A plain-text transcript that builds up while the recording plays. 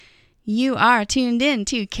You are tuned in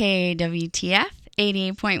to KWTF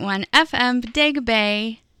 88.1 FM Bodega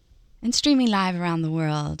Bay and streaming live around the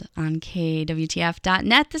world on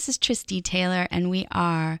kwtf.net. This is Tristy Taylor, and we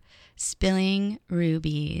are spilling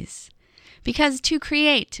rubies. Because to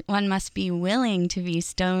create, one must be willing to be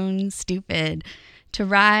stone stupid, to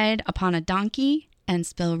ride upon a donkey and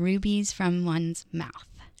spill rubies from one's mouth.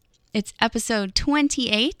 It's episode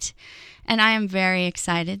 28, and I am very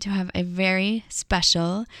excited to have a very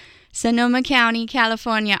special Sonoma County,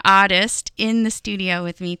 California artist in the studio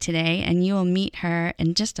with me today, and you will meet her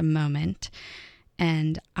in just a moment.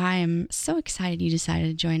 And I am so excited you decided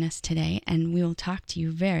to join us today, and we will talk to you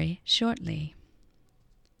very shortly.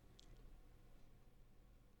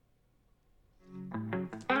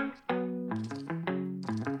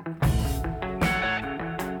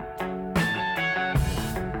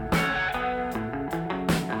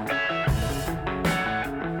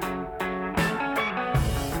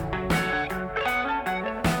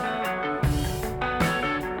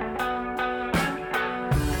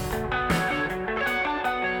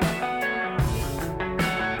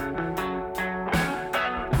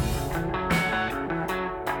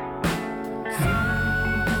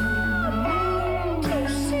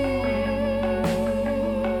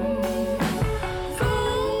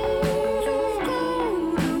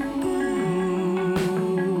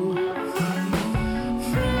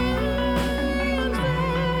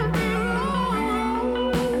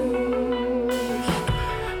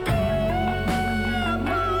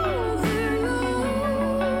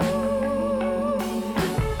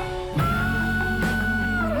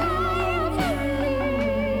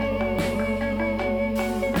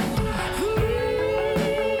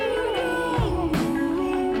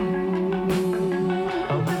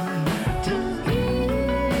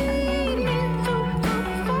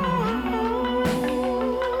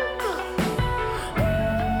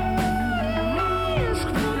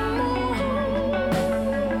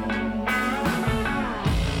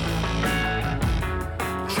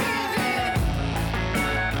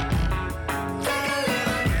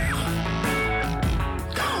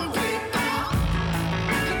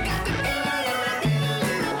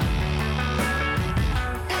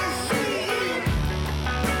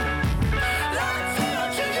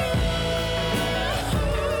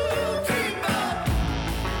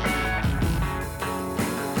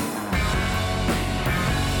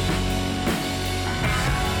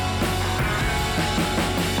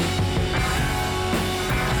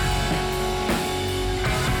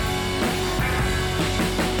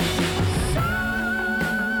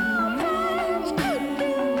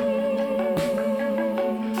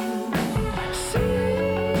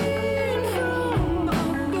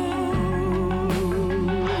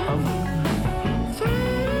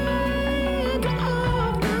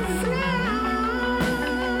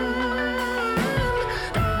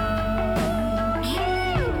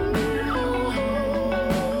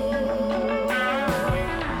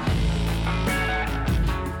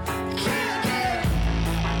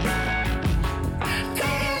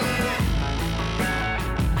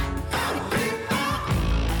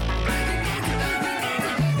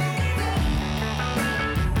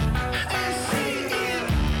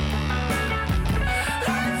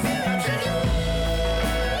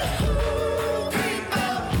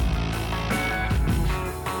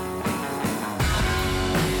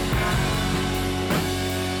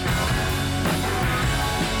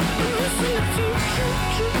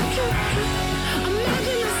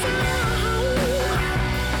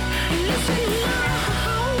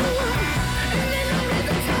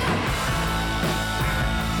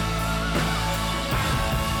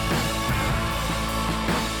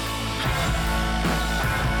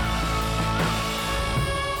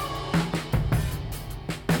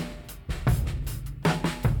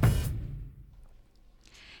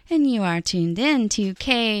 And you are tuned in to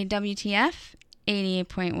KWTF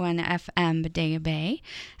 88.1 FM Bodega Bay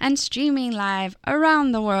and streaming live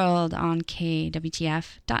around the world on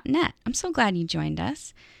kwtf.net. I'm so glad you joined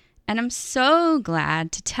us, and I'm so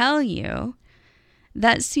glad to tell you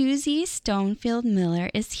that Susie Stonefield Miller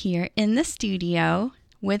is here in the studio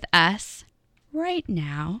with us right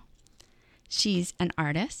now. She's an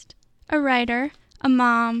artist, a writer, a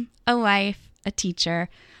mom, a wife, a teacher,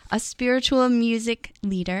 a spiritual music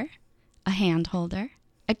leader, a handholder,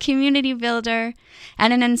 a community builder,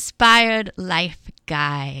 and an inspired life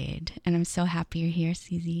guide. And I'm so happy you're here,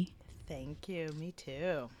 Susie. Thank you. Me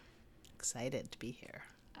too. Excited to be here.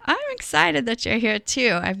 I'm excited that you're here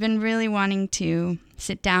too. I've been really wanting to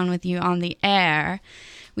sit down with you on the air.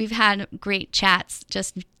 We've had great chats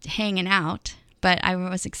just hanging out, but I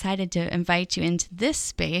was excited to invite you into this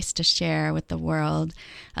space to share with the world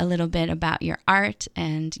a little bit about your art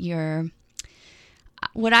and your,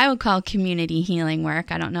 what I would call community healing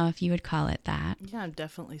work. I don't know if you would call it that. Yeah, I'm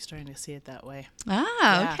definitely starting to see it that way.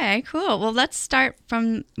 Okay, cool. Well, let's start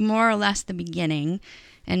from more or less the beginning.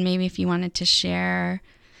 And maybe if you wanted to share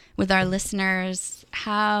with our listeners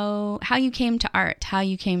how you came to art, how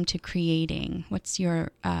you came to creating. What's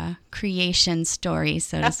your creation story,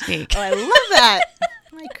 so to speak? I love that.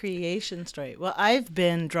 My creation story. Well, I've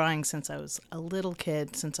been drawing since I was a little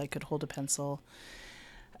kid, since I could hold a pencil.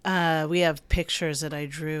 We have pictures that I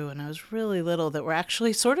drew when I was really little that were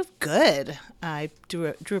actually sort of good. I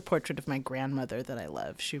drew a portrait of my grandmother that I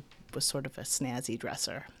love. She was sort of a snazzy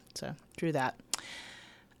dresser, so drew that.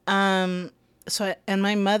 And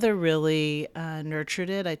my mother really nurtured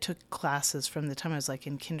it. I took classes from the time I was like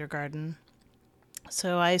in kindergarten.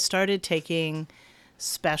 So I started taking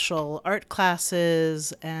special art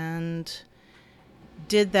classes and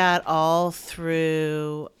did that all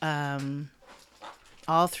through my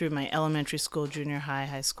elementary school, junior high,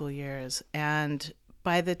 high school years. And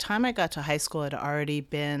by the time I got to high school, I'd already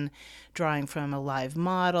been drawing from a live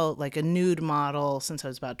model, like a nude model, since I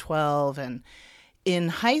was about 12. And in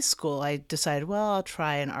high school, I decided, well, I'll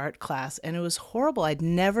try an art class. And it was horrible. I'd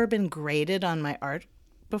never been graded on my art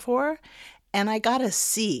before. And I got a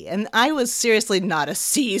C. And I was seriously not a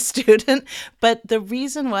C student. But the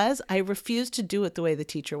reason was I refused to do it the way the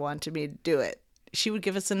teacher wanted me to do it. She would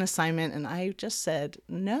give us an assignment, and I just said,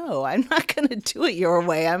 no, I'm not going to do it your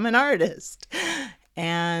way. I'm an artist.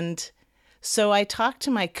 And so I talked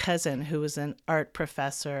to my cousin, who was an art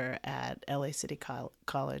professor at LA City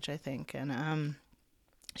College, I think. And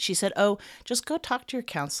she said, oh, just go talk to your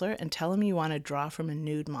counselor and tell him you want to draw from a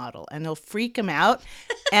nude model. And they'll freak him out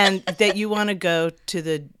and that you want to go to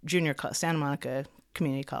the Santa Monica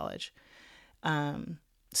Community College.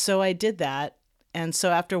 So I did that. And so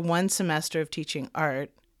after one semester of taking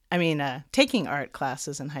art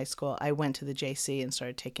classes in high school, I went to the JC and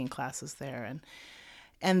started taking classes there.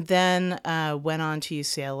 And then went on to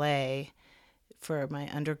UCLA for my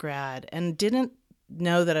undergrad and didn't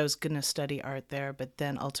know that I was going to study art there. But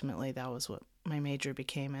then ultimately that was what my major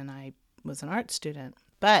became, and I was an art student.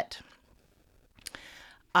 But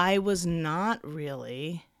I was not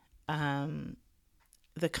really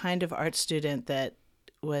the kind of art student that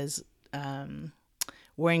was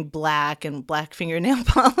wearing black and black fingernail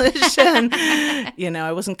polish, and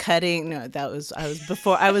I wasn't cutting. No,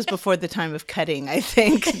 I was before the time of cutting, I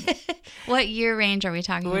think. What year range are we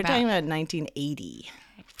talking about? We're talking about 1980.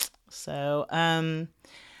 So,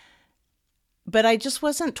 but I just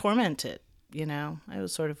wasn't tormented. I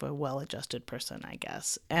was sort of a well-adjusted person, I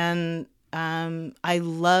guess, and I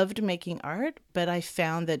loved making art. But I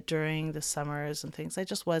found that during the summers and things, I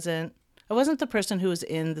wasn't the person who was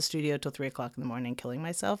in the studio till 3:00 in the morning killing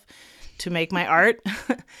myself to make my art.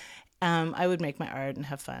 I would make my art and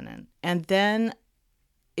have fun. And then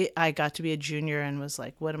I got to be a junior and was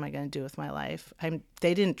like, what am I going to do with my life?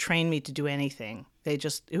 They didn't train me to do anything.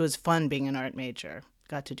 It was fun being an art major.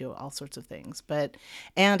 Got to do all sorts of things.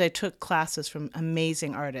 And I took classes from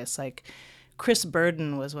amazing artists. Like Chris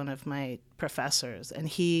Burden was one of my professors, and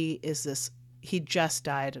he just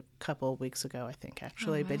died a couple of weeks ago, I think,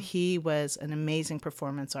 actually. Oh, wow. But he was an amazing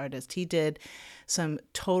performance artist. He did some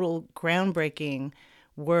total groundbreaking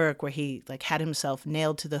work where he had himself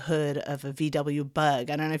nailed to the hood of a VW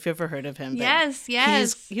Bug. I don't know if you've ever heard of him. Yes.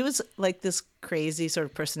 He was like this crazy sort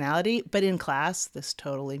of personality, but in class, this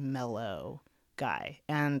totally mellow guy,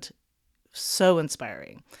 and so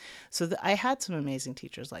inspiring. So I had some amazing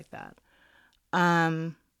teachers like that.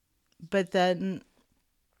 But then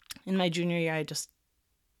in my junior year, I just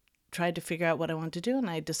tried to figure out what I wanted to do, and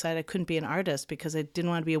I decided I couldn't be an artist because I didn't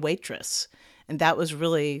want to be a waitress. And that was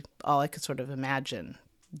really all I could sort of imagine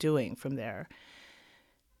doing from there.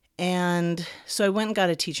 And so I went and got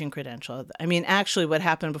a teaching credential. I mean, actually, what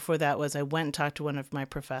happened before that was I went and talked to one of my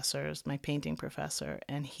professors, my painting professor,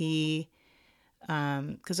 and he,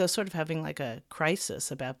 because I was sort of having like a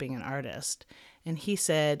crisis about being an artist. And he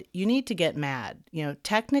said, you need to get mad.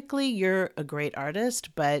 Technically you're a great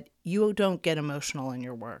artist, but you don't get emotional in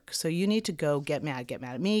your work. So you need to go get mad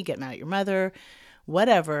at me, get mad at your mother,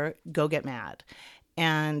 whatever, go get mad.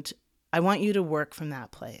 And I want you to work from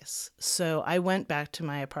that place. So I went back to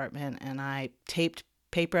my apartment and I taped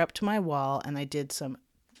paper up to my wall and I did some,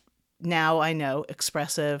 now I know,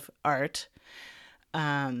 expressive art.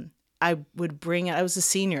 I was a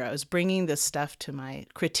senior. I was bringing this stuff to my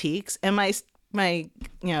critiques, and my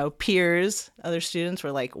peers, other students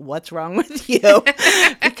were like, what's wrong with you?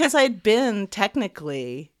 Because I'd been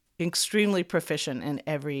technically, extremely proficient in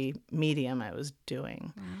every medium I was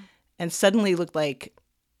doing. Wow. And suddenly looked like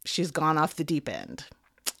she's gone off the deep end.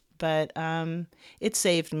 But it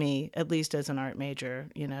saved me, at least as an art major,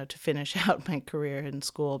 to finish out my career in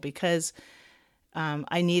school, because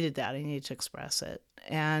I needed that. I needed to express it.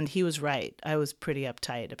 And he was right. I was pretty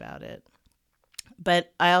uptight about it.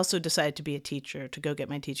 But I also decided to be a teacher, to go get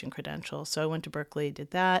my teaching credential. So I went to Berkeley,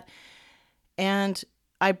 did that. And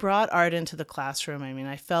I brought art into the classroom. I mean,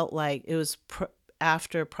 I felt like it was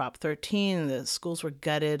after Prop 13, the schools were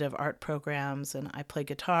gutted of art programs, and I play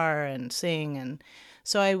guitar and sing. And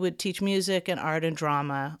so I would teach music and art and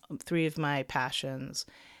drama, 3 of my passions,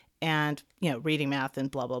 and, reading, math,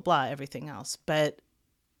 and blah, blah, blah, everything else. But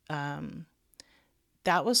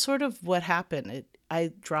that was sort of what happened.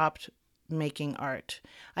 I dropped making art.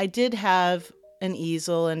 I did have an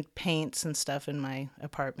easel and paints and stuff in my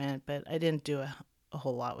apartment, but I didn't do a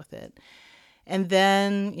whole lot with it. And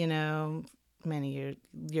then, many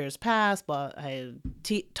years passed. I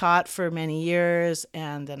taught for many years,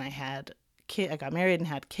 and then I got married and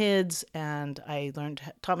had kids, and I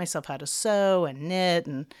taught myself how to sew and knit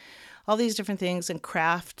and all these different things, and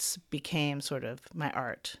crafts became sort of my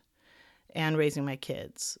art and raising my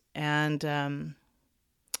kids. And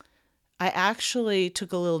I actually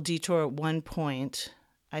took a little detour at one point.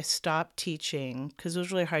 I stopped teaching because it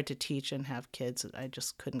was really hard to teach and have kids. I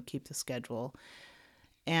just couldn't keep the schedule.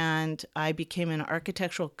 And I became an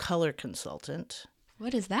architectural color consultant.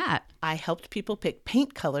 What is that? I helped people pick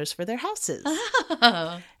paint colors for their houses.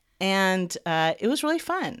 Oh. And it was really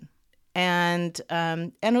fun. And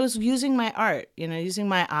it was using my art, using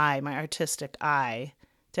my artistic eye,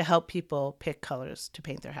 to help people pick colors to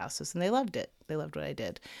paint their houses. And they loved it. They loved what I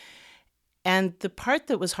did. And the part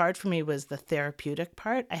that was hard for me was the therapeutic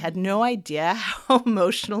part. I had no idea how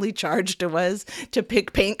emotionally charged it was to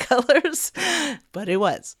pick paint colors, but it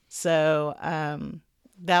was. So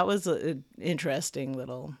that was an interesting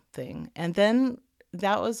little thing. And then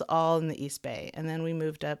that was all in the East Bay. And then we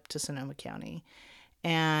moved up to Sonoma County.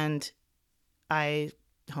 And I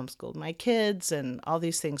homeschooled my kids, and all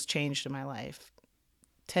these things changed in my life.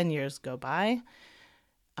 10 years go by.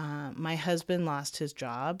 My husband lost his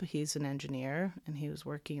job. He's an engineer, and he was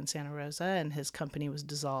working in Santa Rosa, and his company was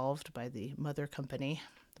dissolved by the mother company,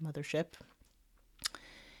 the mothership.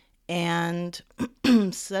 And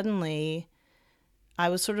suddenly I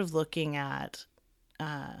was sort of looking at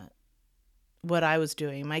what I was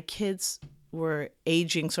doing. My kids were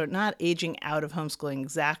aging, not aging out of homeschooling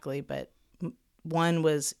exactly, but one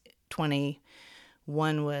was 20,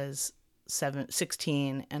 one was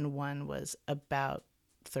 16, and one was about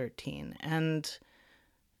 13. And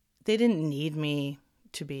they didn't need me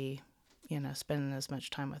to be, spending as much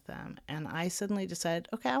time with them. And I suddenly decided,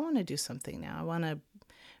 okay, I want to do something now. I want to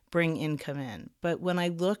bring income in. But when I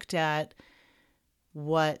looked at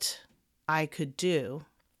what I could do,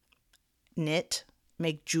 knit,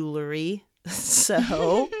 make jewelry,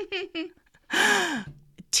 sew,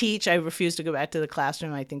 teach. I refuse to go back to the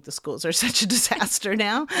classroom. I think the schools are such a disaster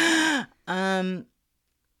now.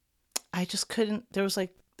 I just couldn't,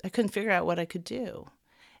 I couldn't figure out what I could do.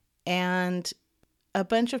 And a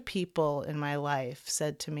bunch of people in my life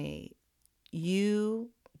said to me, you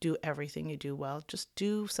do everything you do well. Just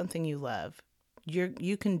do something you love.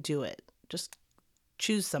 You can do it. Just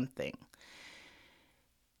choose something.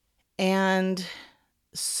 And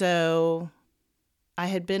so I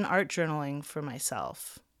had been art journaling for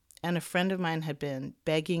myself, and a friend of mine had been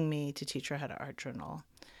begging me to teach her how to art journal.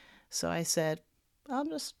 So I said, I'll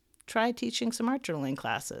just try teaching some art journaling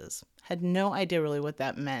classes. Had no idea really what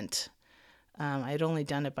that meant. I'd only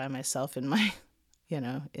done it by myself in my,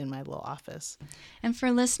 in my little office. And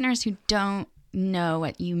for listeners who don't know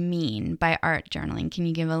what you mean by art journaling, can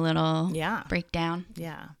you give a little breakdown?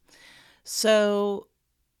 Yeah. So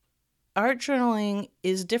art journaling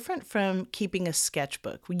is different from keeping a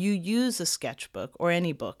sketchbook. You use a sketchbook or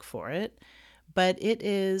any book for it, but it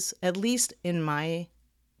is, at least in my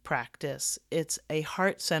practice, it's a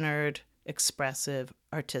heart-centered, expressive,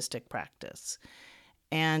 artistic practice.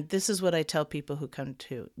 And this is what I tell people who come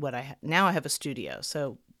to now I have a studio.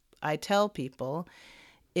 So I tell people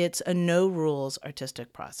it's a no rules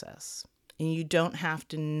artistic process. And you don't have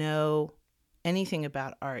to know anything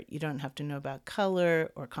about art. You don't have to know about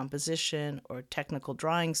color or composition or technical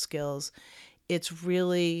drawing skills. It's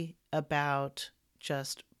really about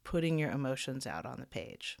just putting your emotions out on the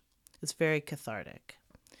page. It's very cathartic.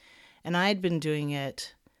 And I'd been doing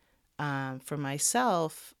it for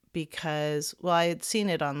myself because, I had seen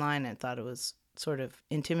it online and thought it was sort of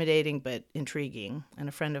intimidating but intriguing. And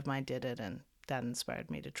a friend of mine did it, and that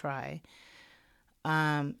inspired me to try.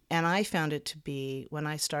 And I found it to be, when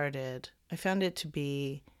I started, I found it to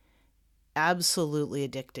be absolutely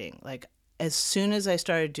addicting. Like, as soon as I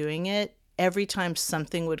started doing it, every time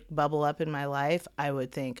something would bubble up in my life, I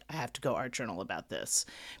would think, I have to go art journal about this,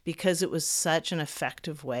 because it was such an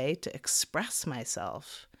effective way to express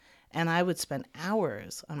myself. And I would spend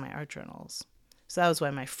hours on my art journals. So that was why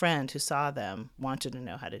my friend who saw them wanted to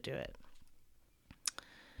know how to do it.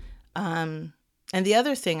 And the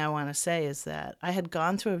other thing I want to say is that I had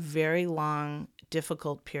gone through a very long,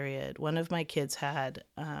 difficult period. One of my kids had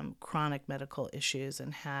chronic medical issues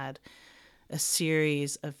and had a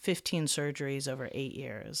series of 15 surgeries over 8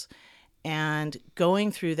 years. And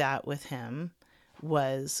going through that with him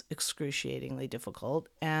was excruciatingly difficult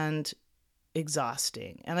and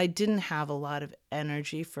exhausting. And I didn't have a lot of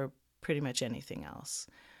energy for pretty much anything else.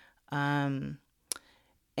 And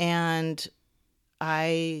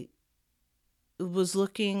I was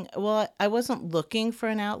looking, well, I wasn't looking for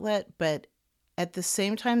an outlet, but at the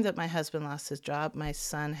same time that my husband lost his job, my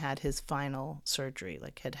son had his final surgery,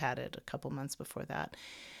 like had it a couple months before that.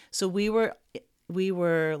 So we were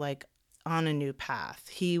like on a new path.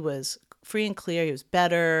 He was free and clear. He was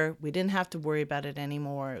better. We didn't have to worry about it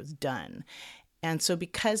anymore. It was done. And so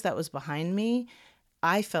because that was behind me,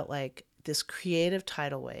 I felt like this creative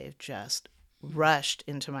tidal wave just rushed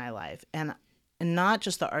into my life. And not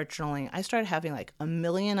just the art journaling. I started having like a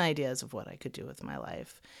million ideas of what I could do with my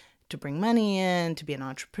life, to bring money in, to be an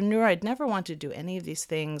entrepreneur. I'd never wanted to do any of these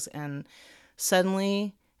things. And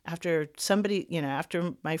suddenly, after somebody,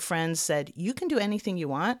 after my friends said, you can do anything you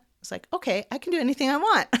want, I was like, okay, I can do anything I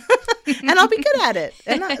want and I'll be good at it.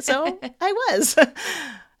 And so I was.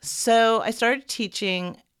 So I started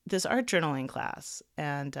teaching this art journaling class,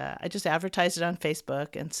 and I just advertised it on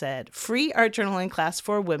Facebook and said, free art journaling class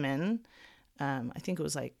for women. I think it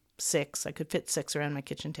was like 6. I could fit 6 around my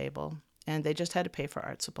kitchen table. And they just had to pay for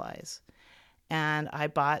art supplies. And I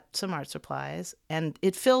bought some art supplies, and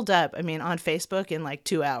it filled up. I mean, on Facebook in like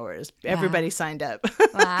 2 hours, everybody signed up.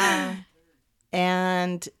 Wow.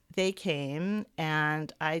 And they came,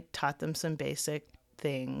 and I taught them some basic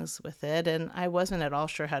things with it. And I wasn't at all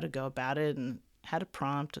sure how to go about it, and had a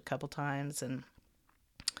prompt a couple times. And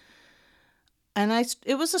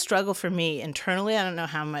it was a struggle for me internally. I don't know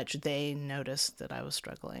how much they noticed that I was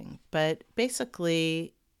struggling. But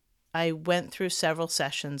basically, I went through several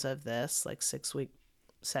sessions of this, like 6-week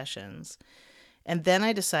sessions. And then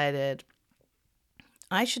I decided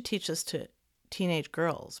I should teach this to teenage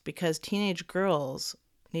girls, because teenage girls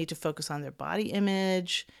need to focus on their body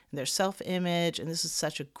image, their self-image, and this is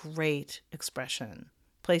such a great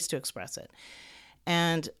place to express it.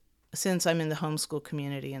 And since I'm in the homeschool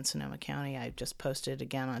community in Sonoma County, I just posted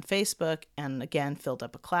again on Facebook, and again filled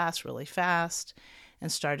up a class really fast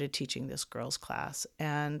and started teaching this girls' class.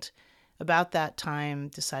 And about that time,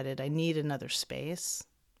 decided I need another space,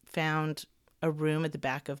 found a room at the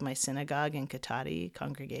back of my synagogue in Katati,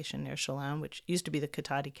 congregation near Shalom, which used to be the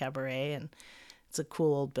Katati Cabaret, and it's a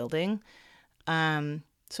cool old building. So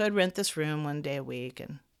I'd rent this room one day a week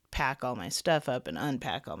and pack all my stuff up and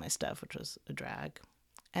unpack all my stuff, which was a drag.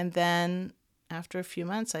 And then after a few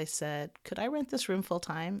months, I said, could I rent this room full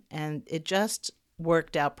time? And it just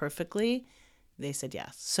worked out perfectly. They said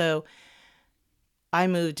yes. So I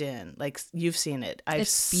moved in. Like, you've seen it.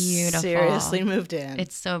 It's beautiful. Seriously moved in.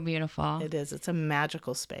 It's so beautiful. It is. It's a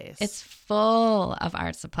magical space. It's full of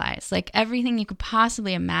art supplies. Like everything you could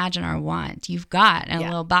possibly imagine or want, you've got in a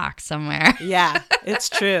little box somewhere. Yeah, it's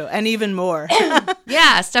true. And even more.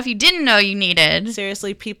 Yeah, stuff you didn't know you needed.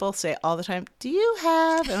 Seriously, people say all the time, do you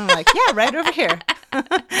have? And I'm like, yeah, right over here.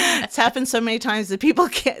 It's happened so many times that people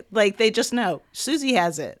can't, like, they just know. Susie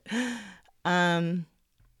has it.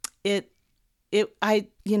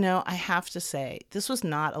 I have to say, this was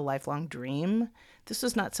not a lifelong dream. This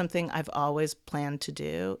was not something I've always planned to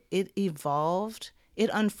do. It evolved, it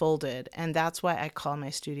unfolded, and that's why I call my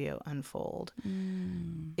studio Unfold.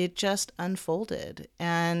 It just unfolded.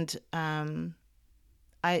 And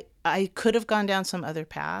I could have gone down some other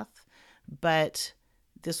path, but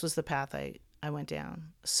this was the path I went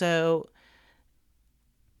down. So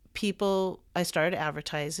I started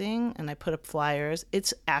advertising, and I put up flyers.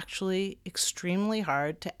 It's actually extremely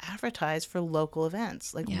hard to advertise for local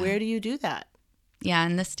events. Like, where do you do that? Yeah,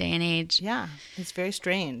 in this day and age. Yeah, it's very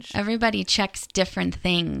strange. Everybody checks different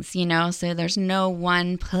things, so there's no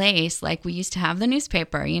one place. Like, we used to have the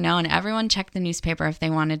newspaper, and everyone checked the newspaper if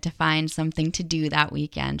they wanted to find something to do that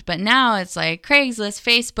weekend. But now it's like Craigslist,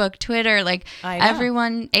 Facebook, Twitter, like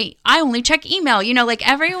everyone, I only check email, like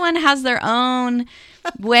everyone has their own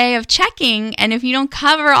way of checking. And if you don't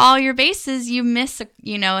cover all your bases, you miss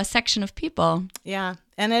a section of people. Yeah.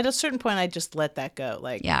 And at a certain point, I just let that go.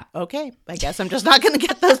 Like, Yeah. okay, I guess I'm just not going to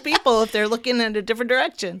get those people if they're looking in a different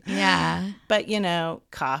direction. Yeah. But,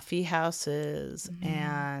 coffee houses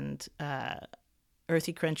and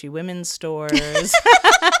earthy, crunchy women's stores,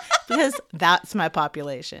 because that's my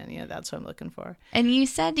population. That's what I'm looking for. And you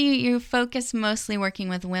said you focus mostly working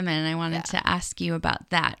with women. And I wanted to ask you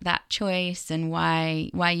about that choice and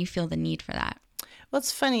why you feel the need for that. Well,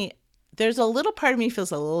 it's funny. There's a little part of me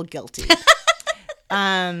feels a little guilty.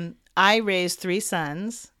 I raised 3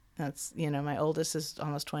 sons. That's, my oldest is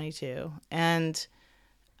almost 22. And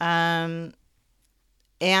I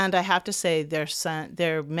have to say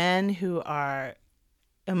they're men who are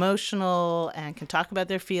emotional and can talk about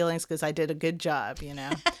their feelings because I did a good job,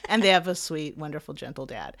 and they have a sweet, wonderful, gentle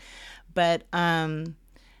dad. But I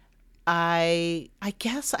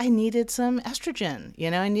guess I needed some estrogen,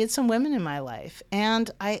 I needed some women in my life. And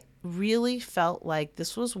I really felt like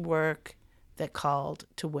this was work that called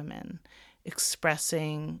to women,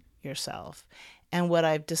 expressing yourself. And what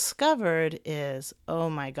I've discovered is,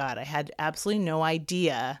 oh my God, I had absolutely no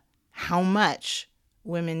idea how much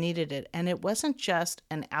women needed it. And it wasn't just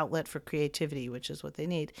an outlet for creativity, which is what they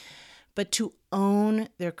need, but to own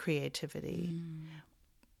their creativity.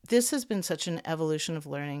 This has been such an evolution of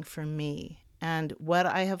learning for me. And what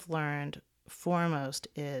I have learned foremost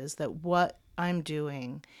is that what I'm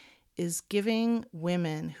doing is giving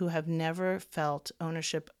women who have never felt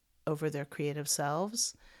ownership over their creative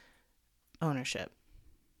selves ownership.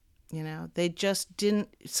 They just didn't,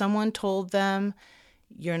 someone told them,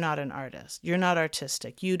 you're not an artist, you're not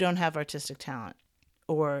artistic, you don't have artistic talent.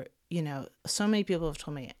 Or, so many people have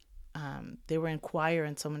told me they were in choir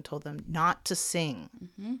and someone told them not to sing.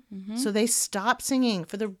 So they stopped singing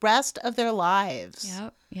for the rest of their lives.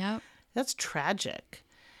 Yep. That's tragic.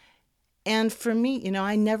 And for me,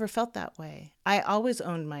 I never felt that way. I always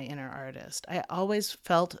owned my inner artist. I always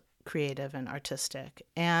felt creative and artistic.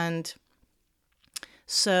 And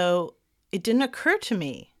so it didn't occur to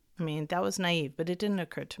me. I mean, that was naive, but it didn't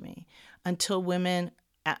occur to me until one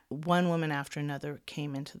woman after another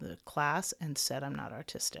came into the class and said, I'm not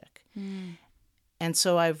artistic. And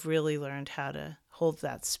so I've really learned how to hold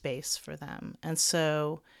that space for them. And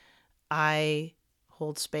so I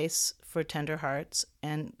hold space for tender hearts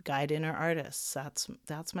and guide inner artists.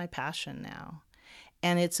 That's my passion now.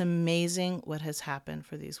 And it's amazing what has happened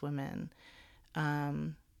for these women.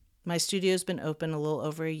 My studio's been open a little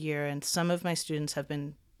over a year, and some of my students have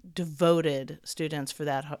been devoted students for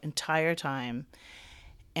that entire time.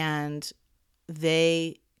 And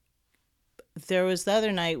there was the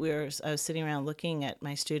other night I was sitting around looking at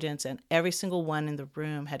my students, and every single one in the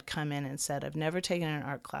room had come in and said, I've never taken an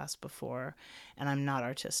art class before, and I'm not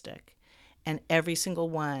artistic. And every single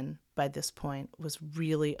one by this point was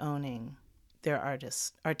really owning their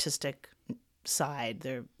artistic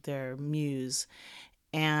side, their muse,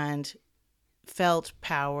 and felt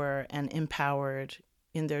power and empowered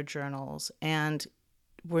in their journals, and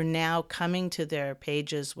were now coming to their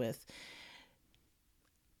pages with,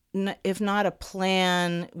 if not a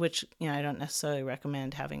plan, which I don't necessarily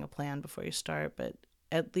recommend having a plan before you start, but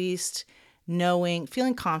at least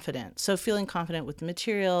feeling confident. So feeling confident with the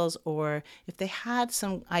materials, or if they had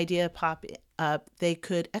some idea pop up, they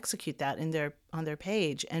could execute that on their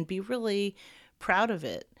page and be really proud of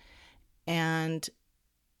it. And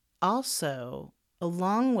also,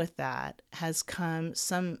 along with that has come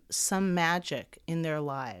some magic in their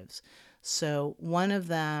lives. So one of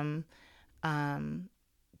them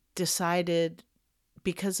decided,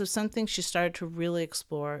 because of something she started to really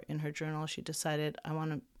explore in her journal, she decided, I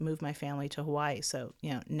want to move my family to Hawaii. So,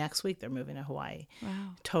 next week they're moving to Hawaii.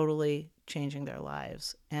 Wow. Totally changing their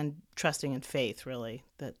lives and trusting in faith, really,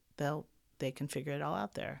 that they can figure it all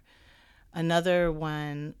out there. Another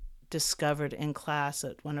one discovered in class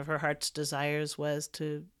that one of her heart's desires was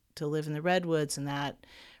to live in the redwoods, and that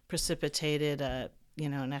precipitated an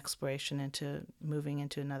exploration into moving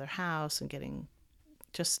into another house and getting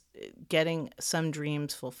some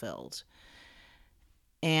dreams fulfilled.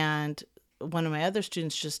 And one of my other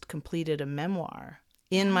students just completed a memoir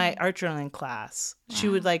in my art journaling class. Wow. She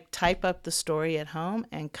would type up the story at home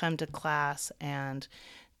and come to class and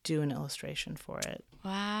do an illustration for it.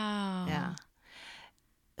 Wow. Yeah.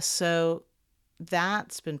 So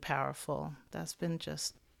that's been powerful. That's been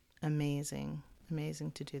just amazing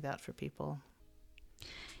to do that for people.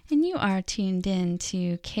 And you are tuned in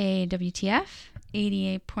to KWTF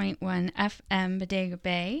 88.1 FM Bodega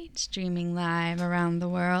Bay, streaming live around the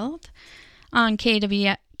world on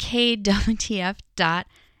KWTF.net.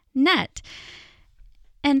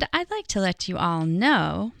 And I'd like to let you all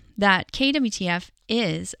know that KWTF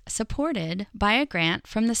is supported by a grant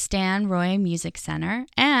from the Stan Roy Music Center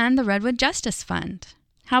and the Redwood Justice Fund.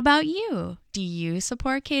 How about you? Do you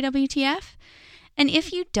support KWTF? And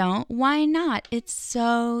if you don't, why not? It's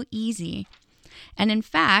so easy. And in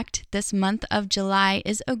fact, this month of July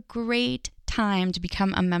is a great time to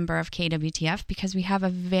become a member of KWTF because we have a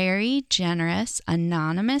very generous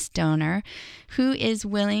anonymous donor who is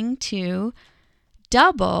willing to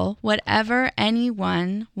double whatever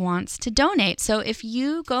anyone wants to donate. So if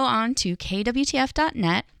you go on to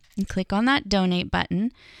kwtf.net and click on that donate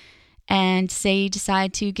button and say you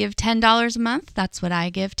decide to give $10 a month, that's what I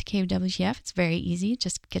give to KWTF. It's very easy. It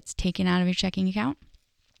just gets taken out of your checking account.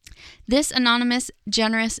 This anonymous,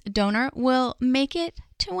 generous donor will make it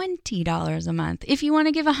 $20 a month. If you want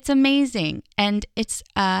to give, it's amazing. And it's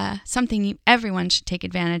something everyone should take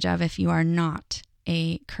advantage of if you are not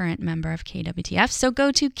a current member of KWTF. So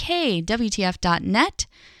go to kwtf.net,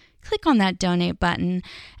 click on that donate button,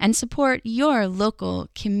 and support your local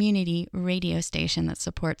community radio station that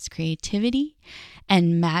supports creativity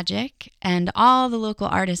and magic and all the local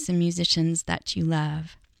artists and musicians that you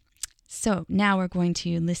love. So now we're going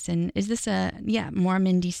to listen. Is this more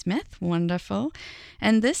Mindy Smith? Wonderful.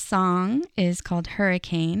 And this song is called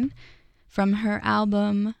Hurricane from her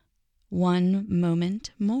album One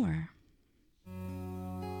Moment More.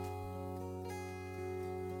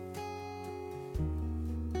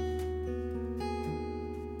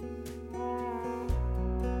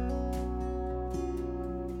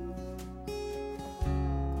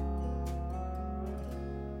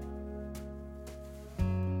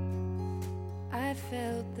 I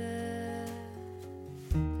felt the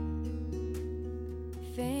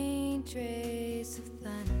faint trace of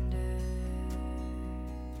thunder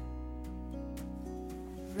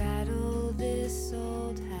rattle this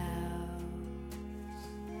old house.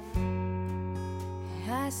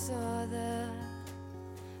 I saw the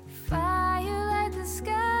fire light the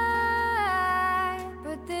sky,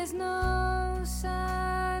 but there's no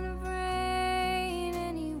sign of rain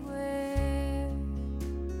anywhere.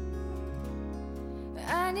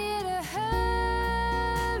 I need a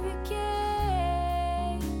hurricane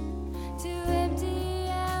to empty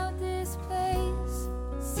out this place.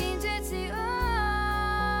 Seems it's the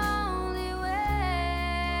only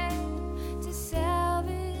way to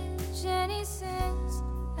salvage any sense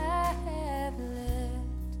I have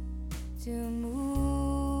left to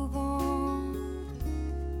move on.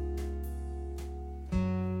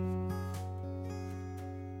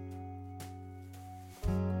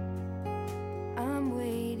 I'm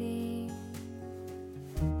waiting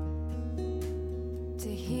to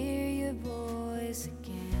hear your voice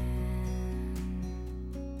again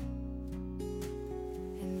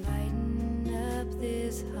and lighten up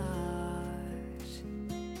this heart.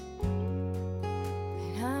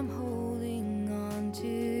 And I'm holding on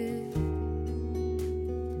to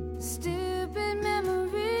stupid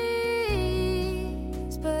memories,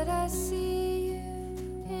 but I see you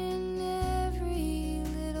in every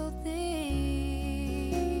little thing.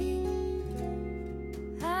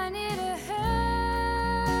 I need a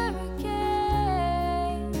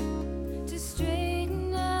hurricane to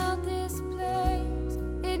straighten out this place.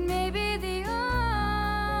 It may be the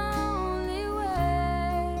only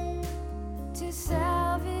way to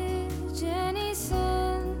salvage any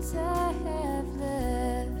sense I have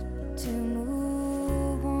left to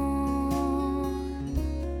move on.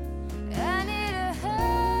 I need a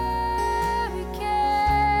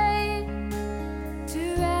hurricane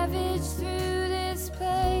to ravage through this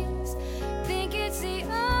place. Think it's the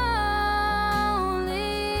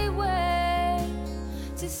only way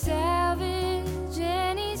to salvage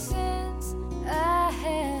any sense I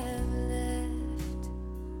have left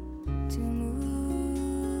to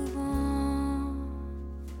move on.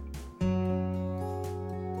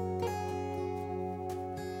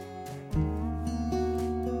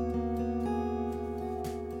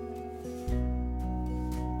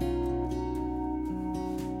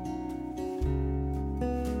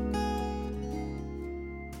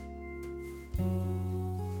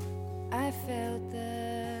 I felt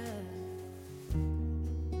the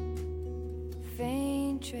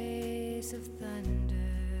faint trace of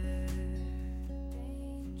thunder.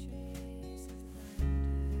 Faint trace of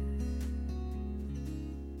thunder.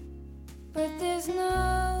 But there's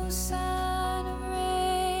no sign of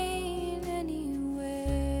rain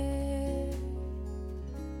anywhere.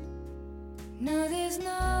 No, there's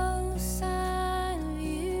no sign of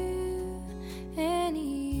you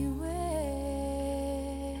anywhere.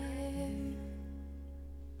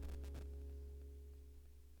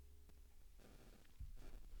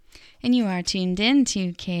 And you are tuned in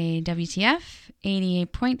to KWTF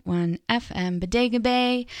 88.1 FM Bodega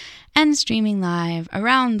Bay and streaming live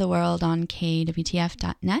around the world on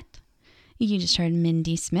KWTF.net. You just heard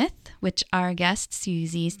Mindy Smith, which our guest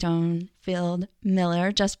Susie Stonefield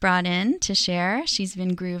Miller just brought in to share. She's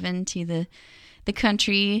been grooving to the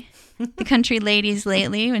country ladies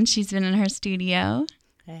lately when she's been in her studio.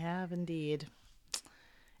 I have indeed.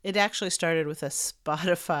 It actually started with a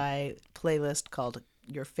Spotify playlist called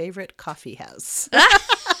Your Favorite Coffee House.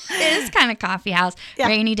 It is kind of coffee house, Yeah.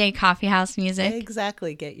 rainy day coffee house music.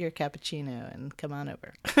 Exactly. Get your cappuccino and come on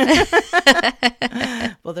over.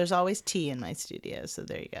 Well, there's always tea in my studio, so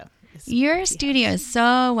there you go. It's Your tea studio house. is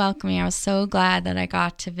so welcoming. I was so glad that I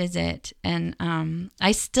got to visit, and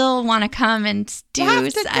I still want to come and You have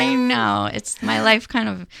do. to I come. know it's my life kind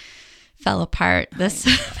of fell apart. This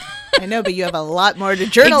I know, but you have a lot more to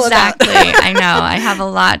journal exactly. about. I know I have a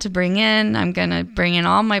lot to bring in. I'm gonna bring in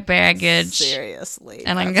all my baggage, Seriously.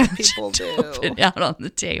 and I'm that's gonna what people dump do. it out on the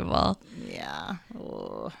table. Yeah.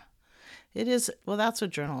 Oh. It is. Well, that's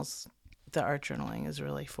what the art journaling is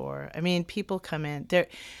really for. I mean, people come in there.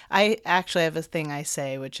 I actually have a thing I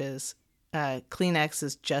say, which is Kleenex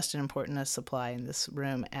is just as important a supply in this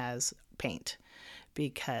room as paint,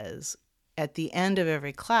 because at the end of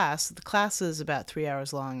every class, the class is about 3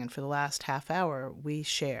 hours long, and for the last half hour, we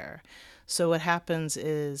share. So what happens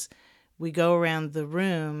is we go around the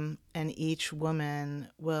room, and each woman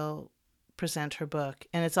will present her book,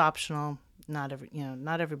 and it's optional. Not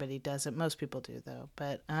everybody does it. Most people do, though,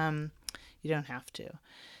 but you don't have to.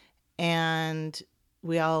 And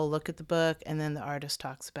we all look at the book, and then the artist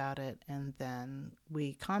talks about it, and then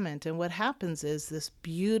we comment. And what happens is this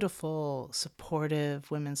beautiful, supportive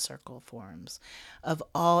women's circle forms of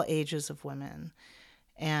all ages of women.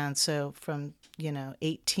 And so from,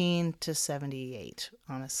 18 to 78,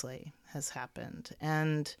 honestly, has happened.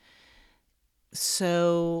 And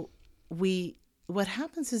so what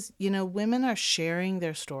happens is, women are sharing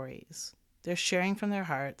their stories. They're sharing from their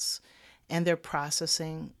hearts, and they're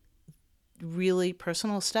processing really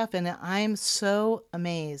personal stuff. And I'm so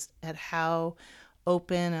amazed at how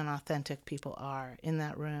open and authentic people are in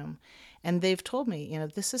that room. And they've told me,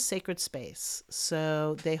 this is sacred space.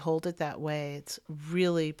 So they hold it that way. It's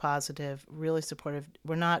really positive, really supportive.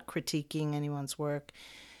 We're not critiquing anyone's work.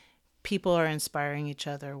 People are inspiring each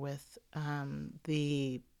other with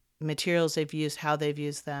the materials they've used, how they've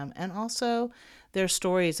used them, and also their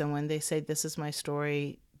stories. And when they say, this is my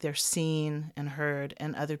story, they're seen and heard,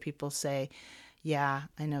 and other people say, yeah,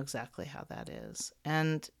 I know exactly how that is.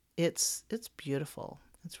 And it's beautiful.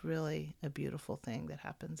 It's really a beautiful thing that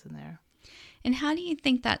happens in there. And how do you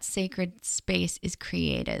think that sacred space is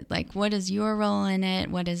created? Like, what is your role in it?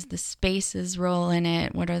 What is the space's role in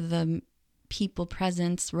it? What are the people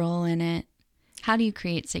present's role in it? How do you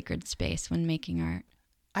create sacred space when making art?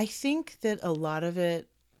 I think that a lot of it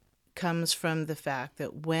comes from the fact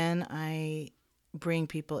that when I bring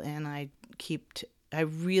people in, I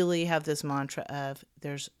really have this mantra of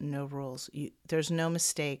there's no rules. There's no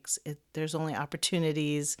mistakes. There's only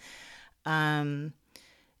opportunities. And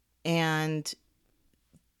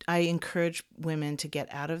I encourage women to get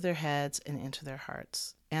out of their heads and into their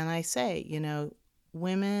hearts. And I say,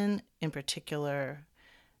 women in particular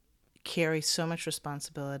carry so much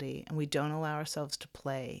responsibility, and we don't allow ourselves to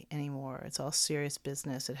play anymore. It's all serious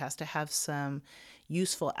business. It has to have some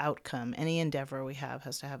useful outcome. Any endeavor we have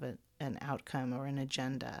has to have an outcome or an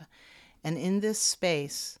agenda. And in this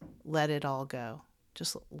space, let it all go.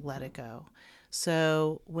 Just let it go.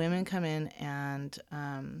 So women come in, and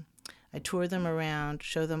I tour them around,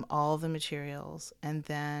 show them all the materials, and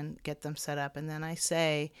then get them set up. And then I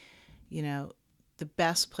say, the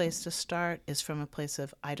best place to start is from a place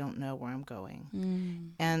of, I don't know where I'm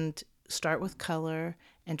going. And start with color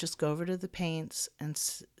and just go over to the paints and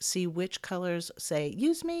see which colors say,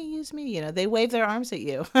 use me. They wave their arms at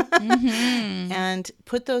you. And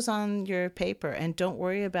put those on your paper, and don't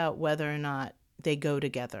worry about whether or not they go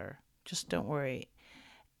together. Just don't worry.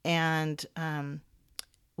 And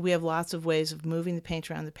we have lots of ways of moving the paint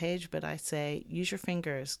around the page, but I say, use your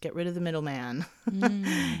fingers, get rid of the middleman,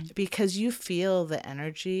 because you feel the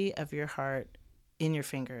energy of your heart in your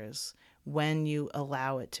fingers when you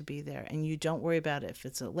allow it to be there. And you don't worry about it if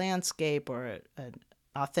it's a landscape or an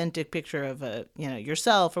authentic picture of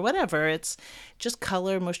yourself or whatever. It's just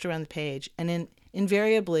color mushed around the page. And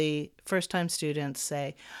invariably, first-time students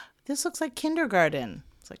say, this looks like kindergarten.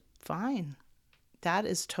 It's like, fine. That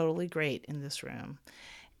is totally great in this room.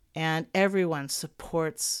 And everyone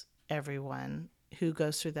supports everyone who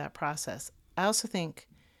goes through that process. I also think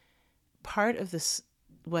part of this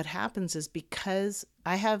what happens is, because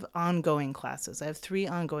I have ongoing classes, I have 3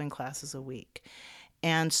 ongoing classes a week.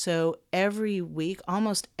 And so every week,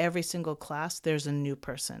 almost every single class, there's a new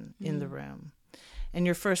person in the room. And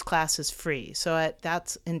your first class is free. So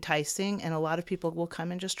that's enticing. And a lot of people will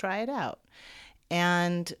come and just try it out.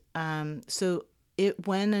 And so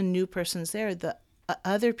when a new person's there, the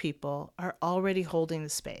other people are already holding the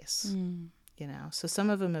space, you know. So some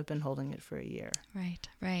of them have been holding it for a year. Right,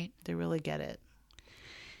 right. They really get it.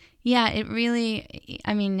 Yeah, it really,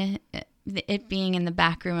 I mean, it being in the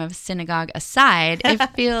back room of a synagogue aside,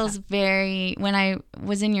 it feels very, when I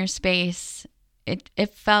was in your space, it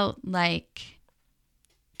felt like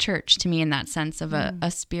church to me in that sense of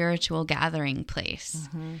a spiritual gathering place.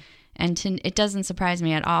 And it doesn't surprise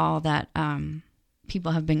me at all that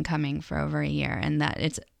people have been coming for over a year, and that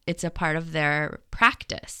it's a part of their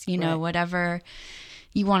practice, you know, whatever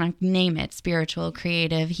you want to name it, spiritual,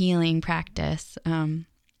 creative, healing practice,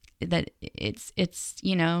 that it's,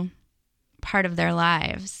 you know, part of their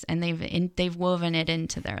lives, and they've woven it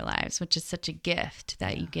into their lives, which is such a gift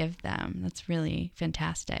that you give them. That's really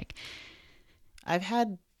fantastic. I've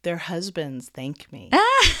had their husbands thank me.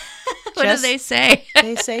 What do they say?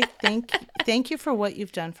 They say, thank you for what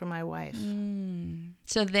you've done for my wife.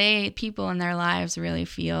 So people in their lives really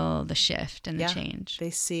feel the shift and the change.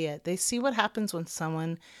 They see it. They see what happens when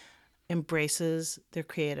someone embraces their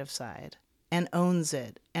creative side and owns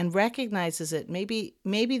it and recognizes it. Maybe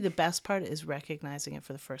the best part is recognizing it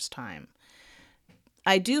for the first time.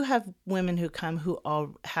 I do have women who come who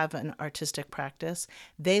all have an artistic practice.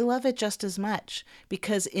 They love it just as much,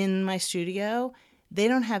 because in my studio, they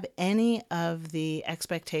don't have any of the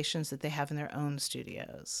expectations that they have in their own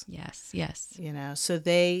studios. Yes, yes. You know, so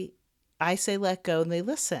I say let go, and they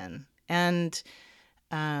listen. And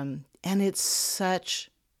it's such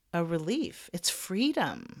a relief. It's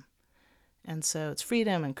freedom. And so it's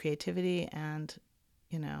freedom and creativity, and,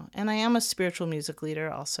 you know, and I am a spiritual music leader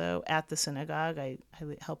also at the synagogue. I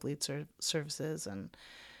help lead services,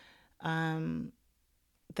 and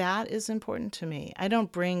that is important to me. I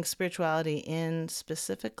don't bring spirituality in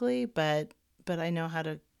specifically, but I know how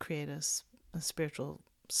to create a spiritual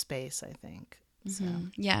space, I think. So.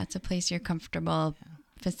 Yeah, it's a place you're comfortable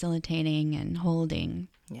facilitating and holding.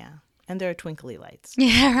 Yeah. And there are twinkly lights.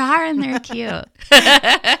 Yeah, there are, and they're cute.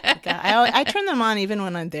 I turn them on even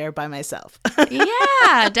when I'm there by myself.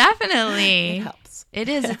 Yeah, definitely. It helps. It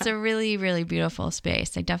is. It's a really, really beautiful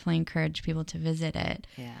space. I definitely encourage people to visit it.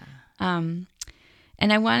 Yeah. And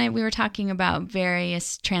we were talking about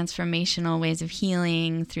various transformational ways of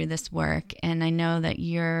healing through this work. And I know that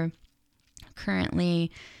you're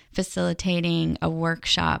currently facilitating a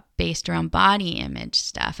workshop based around body image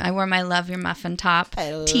stuff. I wore my Love Your Muffin Top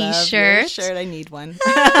t-shirt. Love your shirt. I need one.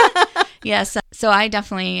 Yes. So I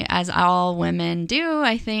definitely, as all women do,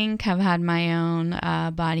 I think, have had my own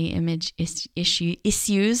body image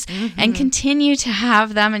issues and continue to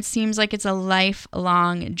have them. It seems like it's a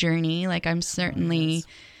lifelong journey. Like I'm certainly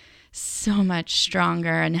so much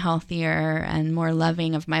stronger and healthier and more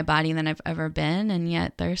loving of my body than I've ever been. And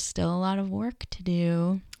yet there's still a lot of work to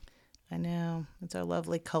do. I know. It's our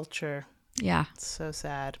lovely culture. Yeah. It's so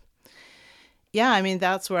sad. Yeah, I mean,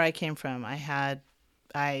 that's where I came from. I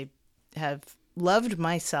have loved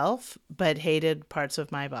myself, but hated parts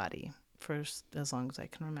of my body for as long as I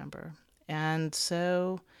can remember. And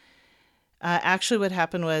so actually what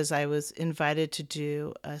happened was I was invited to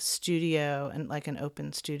do a studio, and like an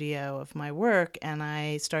open studio of my work, and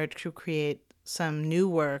I started to create some new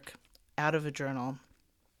work out of a journal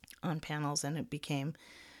on panels, and it became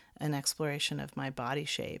an exploration of my body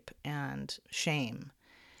shape and shame.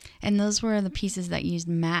 And those were the pieces that used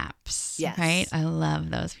maps, yes. Right? I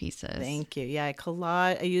love those pieces. Thank you. Yeah,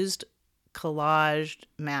 I used collaged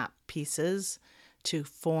map pieces to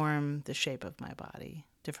form the shape of my body,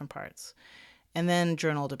 different parts, and then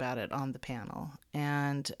journaled about it on the panel.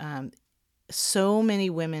 And so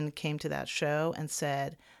many women came to that show and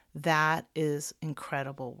said, that is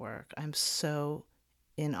incredible work. I'm so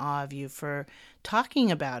in awe of you for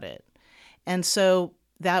talking about it. And so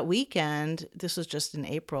that weekend, this was just in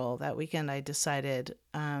April, that weekend I decided,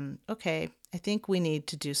 okay, I think we need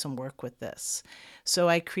to do some work with this. So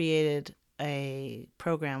I created a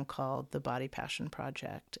program called the Body Passion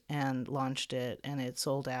Project and launched it, and it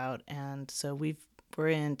sold out. And so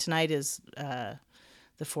tonight is the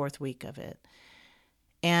 4th week of it.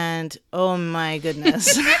 And oh my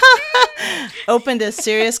goodness, opened a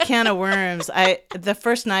serious can of worms. The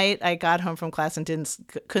first night I got home from class and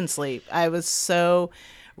couldn't sleep. I was so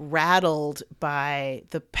rattled by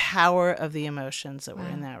the power of the emotions that were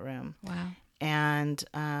in that room. Wow. And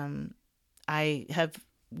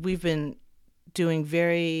we've been doing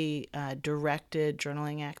very directed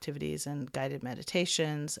journaling activities and guided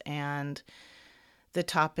meditations. And the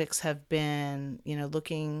topics have been,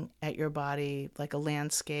 looking at your body like a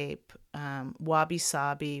landscape,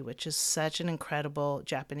 wabi-sabi, which is such an incredible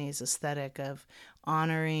Japanese aesthetic of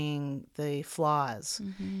honoring the flaws.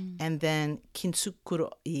 And then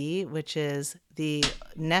kintsukuroi, which is the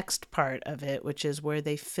next part of it, which is where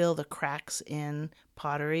they fill the cracks in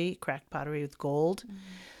pottery, cracked pottery with gold.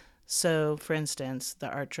 So, for instance, the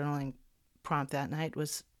art journaling prompt that night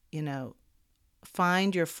was,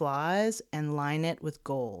 find your flaws and line it with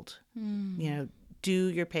gold. Do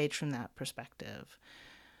your page from that perspective.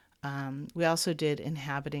 We also did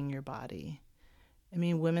inhabiting your body. I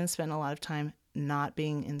mean, women spend a lot of time not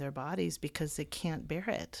being in their bodies because they can't bear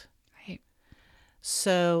it. Right.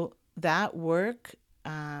 So that work,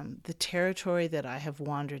 the territory that I have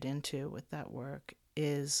wandered into with that work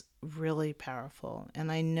is really powerful.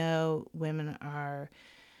 And I know women are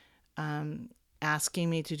asking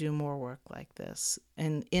me to do more work like this,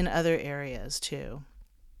 and in other areas too.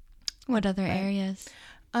 What other areas?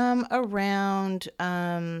 Around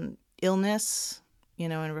illness,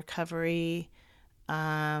 and recovery,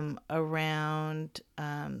 around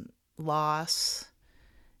loss,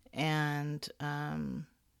 and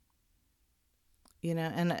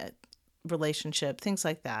and relationship, things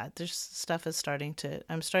like that. There's stuff is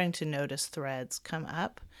I'm starting to notice threads come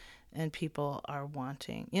up, and people are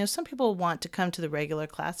wanting, some people want to come to the regular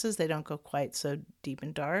classes. They don't go quite so deep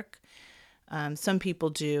and dark. Some people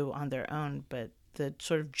do on their own, but the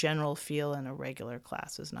sort of general feel in a regular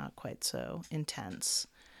class is not quite so intense.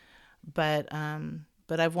 But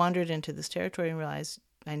I've wandered into this territory and realized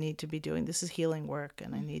I need to be doing, this is healing work,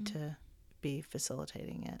 and I need to be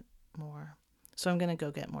facilitating it more. So I'm going to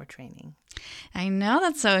go get more training. I know,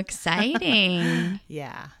 that's so exciting.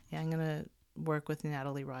 Yeah, I'm going to work with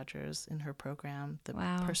Natalie Rogers in her program, the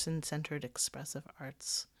Wow. Person-Centered Expressive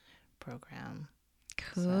Arts program.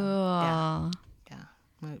 Cool. So, yeah,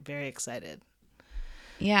 I'm very excited.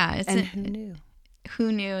 Yeah. And who knew?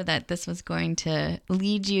 Who knew that this was going to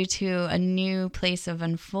lead you to a new place of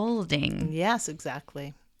unfolding? Yes,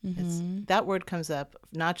 exactly. That word comes up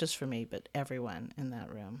not just for me, but everyone in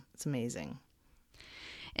that room. It's amazing.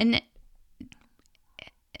 And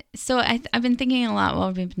so I've been thinking a lot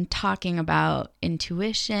while we've been talking about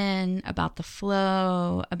intuition, about the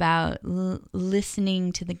flow, about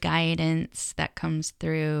listening to the guidance that comes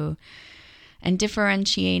through, and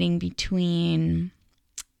differentiating between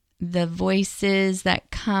the voices that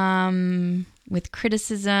come with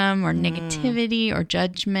criticism or negativity or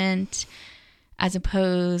judgment, as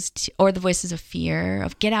opposed to, or the voices of fear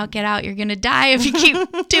of get out, you're going to die if you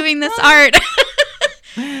keep doing this art.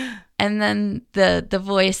 And then the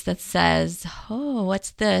voice that says, oh,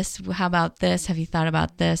 what's this? How about this? Have you thought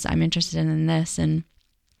about this? I'm interested in this. And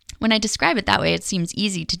when I describe it that way, it seems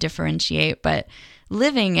easy to differentiate, but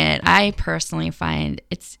living it, I personally find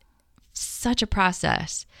it's such a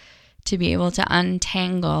process to be able to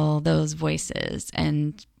untangle those voices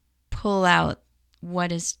and pull out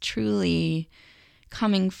what is truly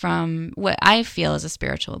coming from what I feel is a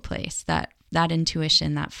spiritual place, that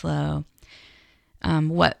intuition, that flow,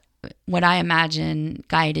 what I imagine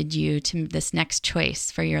guided you to this next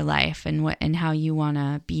choice for your life, and how you want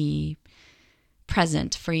to be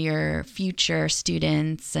present for your future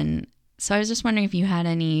students. And so I was just wondering if you had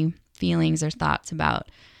any feelings or thoughts about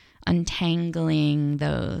untangling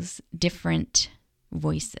those different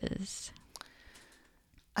voices.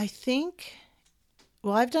 I think,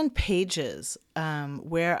 well, I've done pages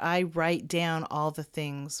where I write down all the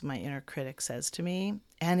things my inner critic says to me.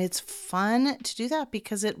 And it's fun to do that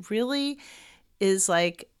because it really is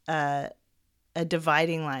like a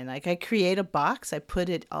dividing line. Like I create a box, I put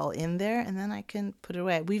it all in there, and then I can put it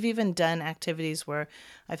away. We've even done activities where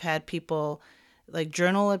I've had people like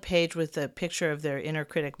journal a page with a picture of their inner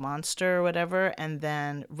critic monster or whatever, and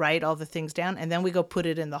then write all the things down, and then we go put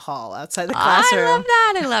it in the hall outside the classroom.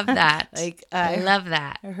 I love that. I love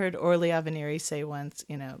that. I heard Orly Aveniri say once,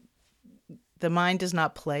 the mind does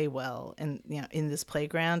not play well in this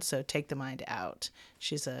playground, so take the mind out.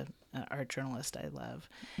 She's an art journalist I love.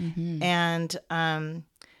 Mm-hmm. And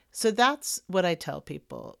so that's what I tell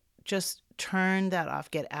people. Just turn that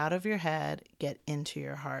off. Get out of your head. Get into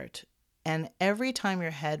your heart. And every time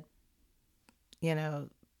your head,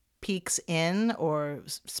 peeks in or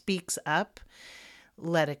speaks up,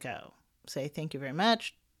 let it go. Say, thank you very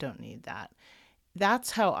much. Don't need that.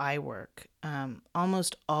 That's how I work,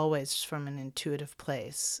 almost always from an intuitive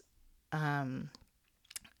place. And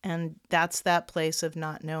that's that place of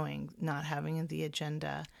not knowing, not having the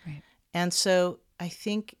agenda. Right. And so I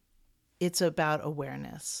think it's about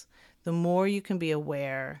awareness. the more you can be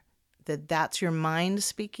aware that that's your mind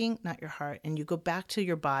speaking, not your heart, and you go back to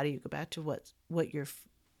your body, you go back to what your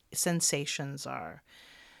sensations are,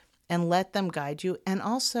 and let them guide you, and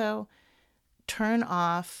also turn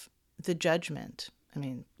off the judgment. I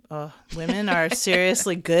mean, women are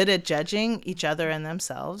seriously good at judging each other and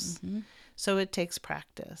themselves, so it takes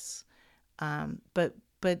practice. But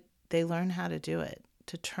they learn how to do it,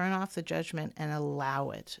 to turn off the judgment and allow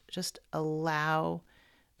it. Just allow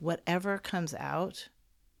whatever comes out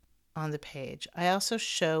on the page. I also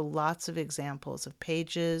show lots of examples of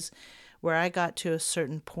pages where I got to a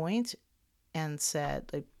certain point and said,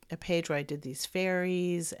 like a page where I did these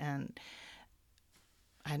fairies and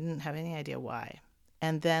I didn't have any idea why.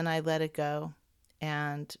 And then I let it go,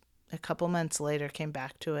 and a couple months later came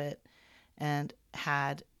back to it and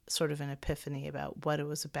had sort of an epiphany about what it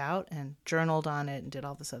was about and journaled on it and did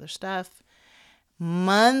all this other stuff.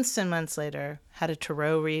 Months and months later, had a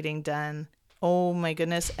tarot reading done. Oh my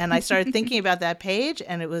goodness. And I started thinking about that page,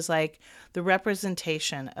 and it was like the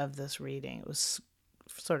representation of this reading. It was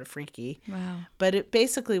sort of freaky. Wow. But it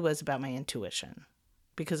basically was about my intuition,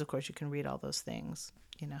 because of course you can read all those things,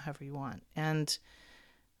 however you want.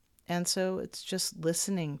 And so it's just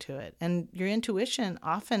listening to it. And your intuition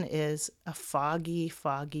often is a foggy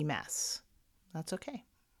mess. That's okay.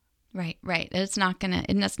 Right. It's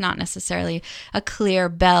not necessarily a clear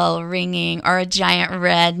bell ringing or a giant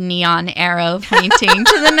red neon arrow pointing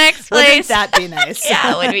to the next place. Wouldn't that be nice?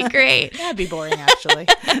 Yeah, it would be great. That'd be boring, actually.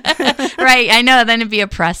 Right. I know. Then it'd be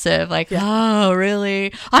oppressive. Like, oh,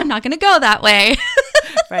 really? I'm not going to go that way.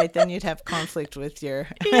 Right. Then you'd have conflict with your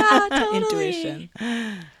totally. intuition.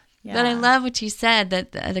 Yeah. But I love what you said, that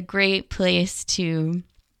a great place to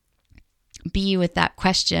be with that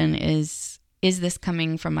question is this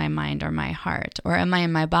coming from my mind or my heart? Or am I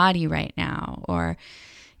in my body right now? Or,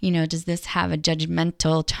 does this have a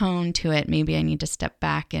judgmental tone to it? Maybe I need to step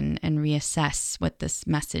back and reassess what this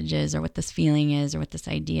message is, or what this feeling is, or what this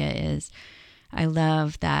idea is. I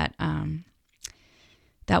love that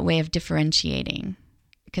that way of differentiating,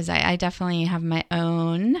 because I definitely have my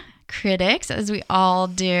own critics, as we all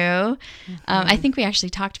do. I think we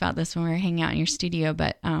actually talked about this when we were hanging out in your studio,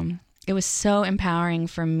 but it was so empowering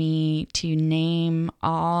for me to name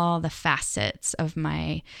all the facets of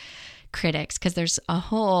my critics, because there's a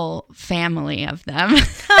whole family of them.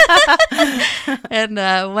 And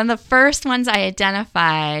one of the first ones I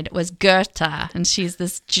identified was Goethe, and she's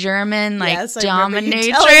this German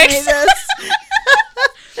dominatrix.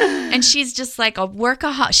 And she's just like a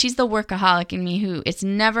workaholic. She's the workaholic in me who, it's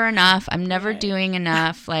never enough. I'm never doing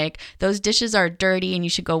enough. Like, those dishes are dirty and you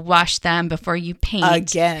should go wash them before you paint.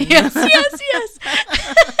 Again. Yes.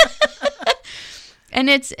 And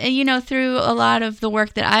it's, through a lot of the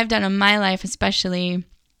work that I've done in my life, especially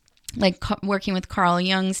like working with Carl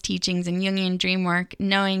Jung's teachings and Jungian dream work,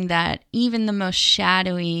 knowing that even the most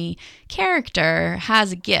shadowy character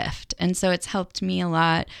has a gift. And so it's helped me a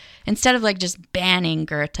lot. Instead of like just banning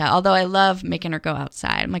Goethe, although I love making her go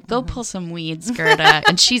outside. I'm like, go pull some weeds, Goethe.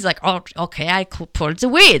 And she's like, oh, okay, I pulled the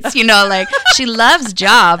weeds. Like she loves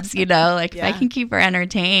jobs, if I can keep her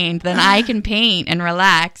entertained, then I can paint and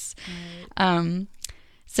relax.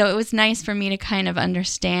 So it was nice for me to kind of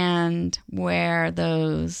understand where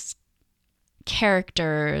those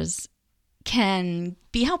characters can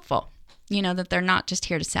be helpful, that they're not just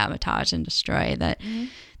here to sabotage and destroy, that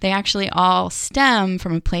they actually all stem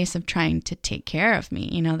from a place of trying to take care of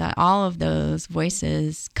me, that all of those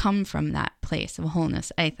voices come from that place of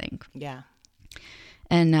wholeness, I think. Yeah.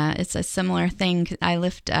 And it's a similar thing. I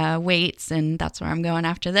lift weights, and that's where I'm going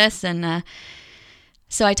after this. And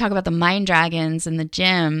so I talk about the mind dragons in the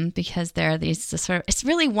gym, because there are these it's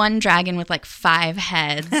really one dragon with like 5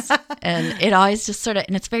 heads. And it always just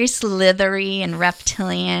and it's very slithery and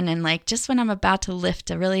reptilian. And like, just when I'm about to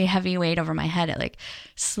lift a really heavy weight over my head, it like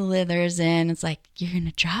slithers in. It's like, you're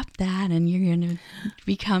going to drop that and you're going to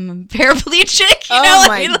become a paraplegic.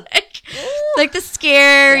 Like the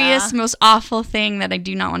scariest, most awful thing that I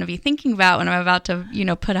do not want to be thinking about when I'm about to,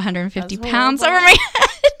 put 150 pounds over my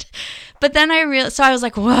head. But then I was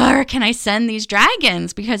like, where can I send these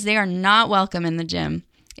dragons? Because they are not welcome in the gym.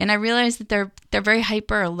 And I realized that they're very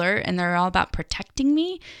hyper alert, and they're all about protecting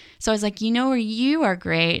me. So I was like, where you are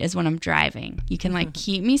great is when I'm driving. You can like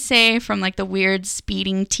keep me safe from like the weird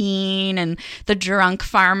speeding teen and the drunk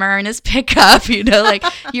farmer in his pickup, like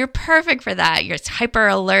you're perfect for that. You're hyper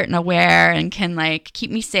alert and aware and can like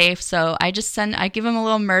keep me safe. So I give them a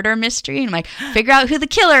little murder mystery and I'm like, figure out who the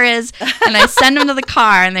killer is. And I send them to the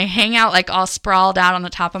car, and they hang out like all sprawled out on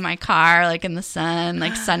the top of my car, like in the sun,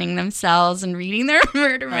 like sunning themselves and reading their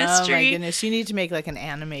murder mystery. Oh my goodness. You need to make like an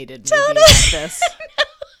animated movie like this.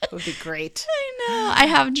 That would be great. I know. I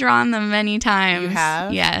have drawn them many times. You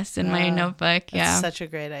have? Yes, in my notebook. That's Yeah. such a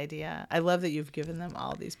great idea. I love that you've given them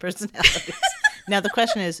all these personalities. Now the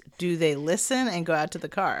question is, do they listen and go out to the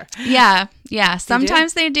car? Yeah. Yeah.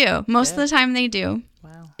 Sometimes they do. Most of Good. the time they do.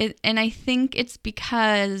 Wow. And I think it's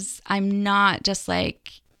because I'm not just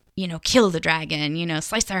like, kill the dragon,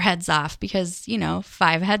 slice their heads off, because,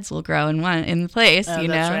 5 heads will grow in place, Oh,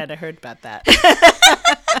 that's right. I heard about that.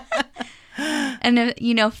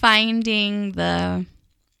 And, finding the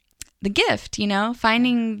gift,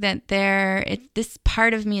 finding that this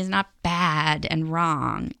part of me is not bad and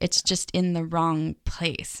wrong. It's just in the wrong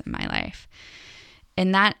place in my life.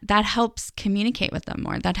 And that helps communicate with them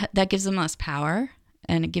more. That gives them less power,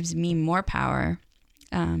 and it gives me more power.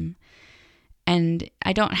 And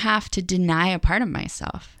I don't have to deny a part of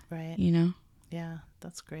myself. Right. Yeah,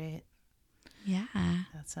 that's great. Yeah.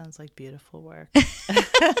 That sounds like beautiful work.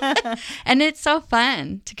 And it's so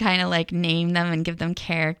fun to kind of like name them and give them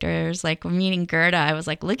characters. Like when meeting Gerda, I was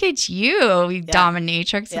like, look at you,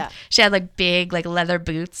 dominatrix. Yeah. She had like big like leather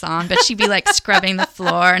boots on, but she'd be like scrubbing the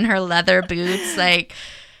floor in her leather boots. Like,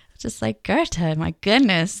 just like, Gerda, my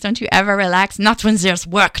goodness, don't you ever relax? Not when there's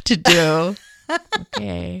work to do.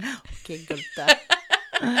 Okay. Okay, Gerda.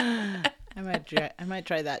 I might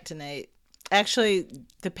try that tonight. Actually,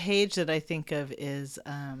 the page that I think of is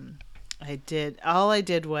all I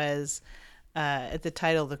did was at the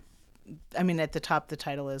title, at the top the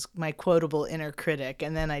title is my quotable inner critic,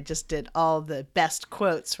 and then I just did all the best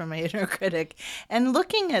quotes from my inner critic, and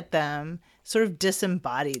looking at them sort of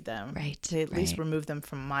disembodied them, Right, to at least right. remove them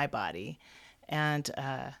from my body. And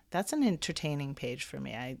that's an entertaining page for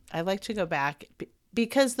me. I like to go back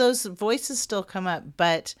because those voices still come up,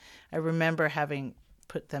 but I remember having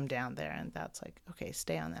put them down there, and that's like, okay,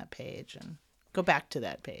 stay on that page and go back to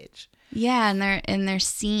that page. Yeah, and they're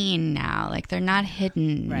seen now. Like they're not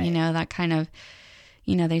hidden. Right. That kind of,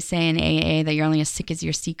 they say in AA that you're only as sick as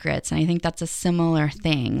your secrets, and I think that's a similar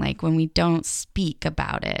thing. Like when we don't speak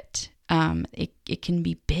about it, it can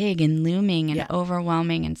be big and looming and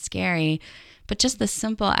overwhelming and scary. But just the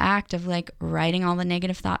simple act of like writing all the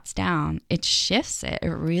negative thoughts down, it shifts it. It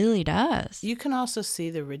really does. You can also see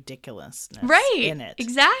the ridiculousness in it.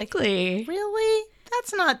 Exactly. Like, really?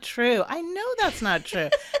 That's not true. I know that's not true.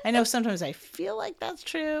 I know sometimes I feel like that's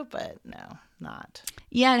true, but no, not.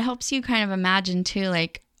 Yeah, it helps you kind of imagine too,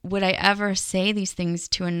 like, would I ever say these things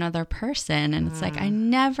to another person? And it's like, I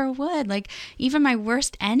never would. Like, even my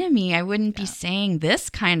worst enemy, I wouldn't be saying this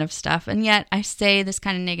kind of stuff. And yet I say this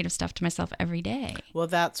kind of negative stuff to myself every day. Well,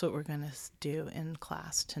 that's what we're going to do in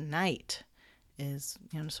class tonight is,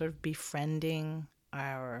 sort of befriending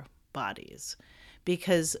our bodies.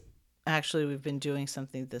 Because actually we've been doing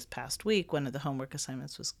something this past week. One of the homework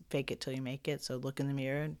assignments was fake it till you make it. So look in the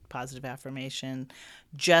mirror, positive affirmation.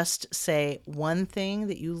 Just say one thing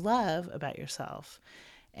that you love about yourself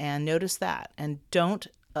and notice that. And don't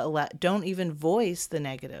even voice the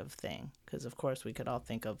negative thing, because of course we could all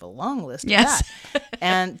think of a long list of Yes.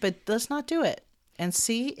 that. But let's not do it. And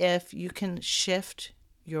see if you can shift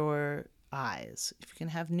your eyes, if you can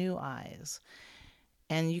have new eyes.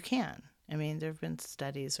 And you can. There have been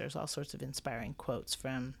studies, there's all sorts of inspiring quotes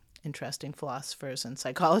from interesting philosophers and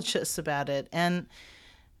psychologists about it. And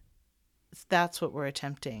that's what we're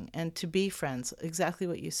attempting. And to be friends, exactly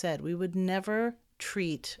what you said, we would never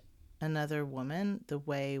treat another woman the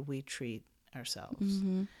way we treat ourselves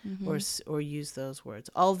or use those words.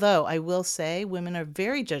 Although I will say women are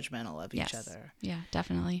very judgmental of each other. Yeah,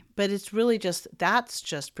 definitely. But it's really that's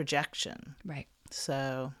just projection. Right.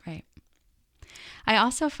 So. Right. I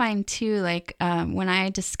also find too, like when I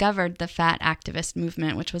discovered the fat activist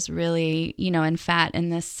movement, which was really, and fat in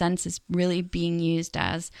this sense is really being used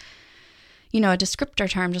as, a descriptor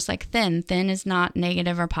term, just like thin. Thin is not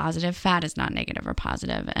negative or positive. Fat is not negative or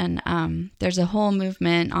positive. And there's a whole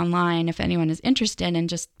movement online, if anyone is interested, and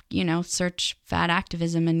just, search fat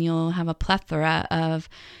activism and you'll have a plethora of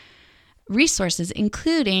resources,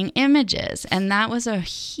 including images. And that was a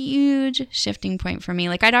huge shifting point for me.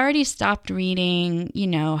 Like I'd already stopped reading,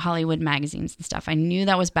 Hollywood magazines and stuff. I knew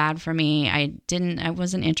that was bad for me. It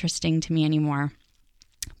wasn't interesting to me anymore.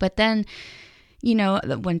 But then,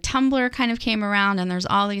 when Tumblr kind of came around and there's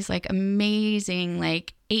all these like amazing,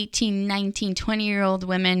 like 18, 19, 20-year-old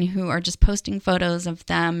women who are just posting photos of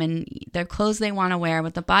them and their clothes they want to wear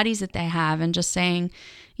with the bodies that they have and just saying,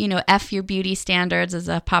 F your beauty standards is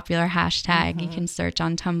a popular hashtag you can search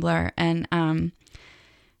on Tumblr. And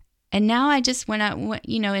now I just went out,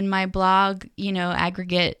 in my blog,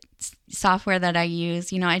 aggregate software that I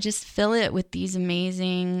use, I just fill it with these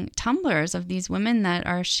amazing Tumblrs of these women that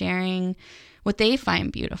are sharing what they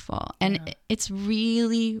find beautiful. And it's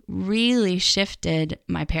really, really shifted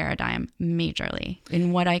my paradigm majorly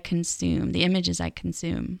in what I consume, the images I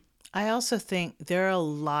consume. I also think there are a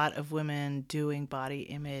lot of women doing body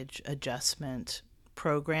image adjustment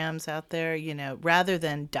programs out there, you know, rather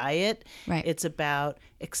than diet. Right. It's about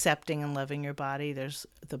accepting and loving your body. There's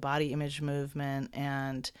the body image movement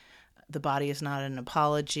and The Body Is Not an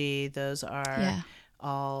Apology. Those are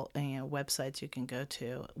all, you know, websites you can go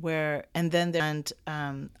to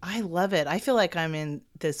I love it. I feel like I'm in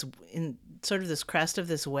sort of this crest of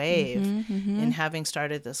this wave in having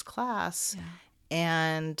started this class.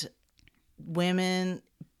 And women,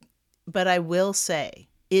 but I will say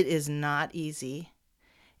it is not easy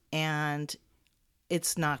and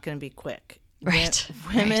it's not going to be quick. Right.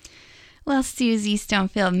 Women. Right. Well, Susie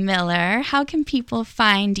Stonefield Miller, how can people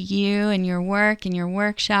find you and your work and your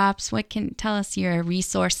workshops? Tell us your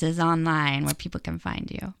resources online where people can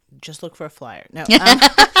find you? Just look for a flyer. No,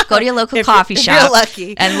 go to your local coffee shop. If you're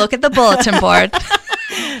lucky, and look at the bulletin board.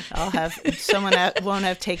 I'll have someone won't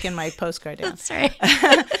have taken my postcard down. That's right.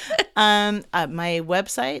 My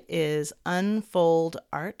website is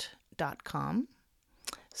unfoldart.com.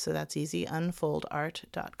 So that's easy,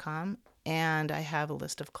 unfoldart.com. And I have a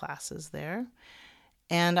list of classes there.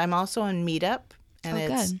 And I'm also on Meetup, and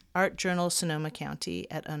it's good. Art Journal Sonoma County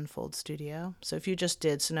at Unfold Studio. So if you just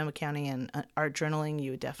did Sonoma County and art journaling,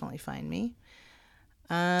 you would definitely find me.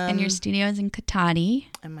 And your studio is in Katati.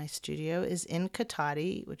 And my studio is in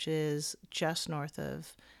Katati, which is just north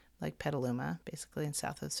of like Petaluma, basically, and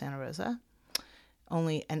south of Santa Rosa.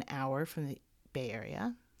 Only an hour from the Bay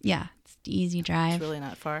Area. Yeah, it's an easy drive. It's really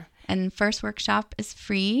not far. And first workshop is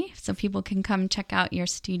free, so people can come check out your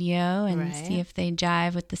studio and see if they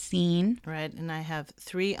jive with the scene. Right, and I have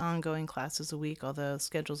 3 ongoing classes a week, although the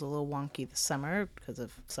schedule's a little wonky this summer because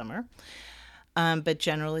of summer. But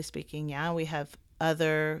generally speaking, we have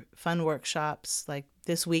other fun workshops. Like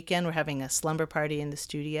this weekend, we're having a slumber party in the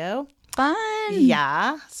studio. Fun.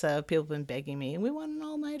 Yeah. So people have been begging me. We want an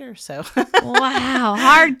all-nighter. So wow,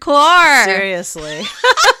 hardcore. Seriously.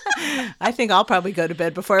 I think I'll probably go to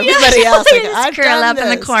bed before everybody else. Like, I've curl up in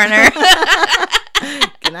the corner.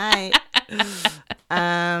 Good night.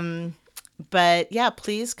 But yeah,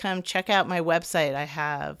 please come check out my website. I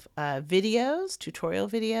have videos, tutorial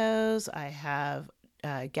videos. I have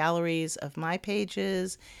galleries of my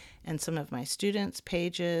pages and some of my students'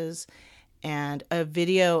 pages, and a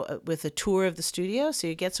video with a tour of the studio, so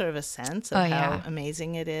you get sort of a sense of how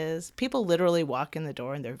amazing it is. People literally walk in the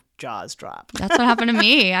door and their jaws drop. That's what happened to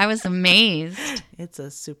me. I was amazed. It's a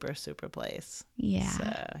super, super place. Yeah. So,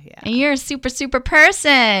 yeah. And you're a super, super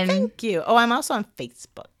person. Thank you. Oh, I'm also on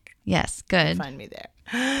Facebook. Yes, good. Find me there.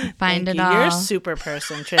 Find it you. all. You're a super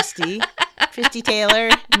person, Tristy. Tristy Taylor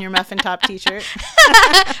in your muffin top t-shirt.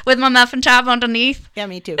 With my muffin top underneath. Yeah,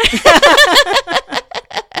 me too.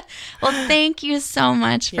 Well, thank you so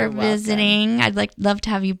much for visiting. I'd love to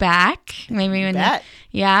have you back. Maybe when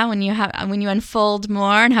you unfold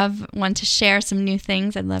more and want to share some new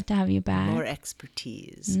things, I'd love to have you back. More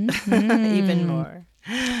expertise. Even more.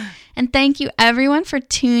 And thank you everyone for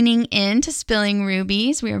tuning in to Spilling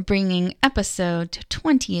Rubies. We are bringing episode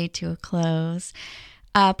 28 to a close.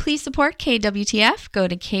 Please support KWTF. Go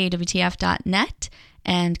to kwtf.net.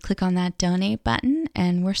 and click on that donate button.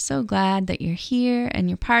 And we're so glad that you're here and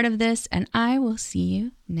you're part of this. And I will see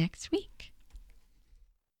you next week.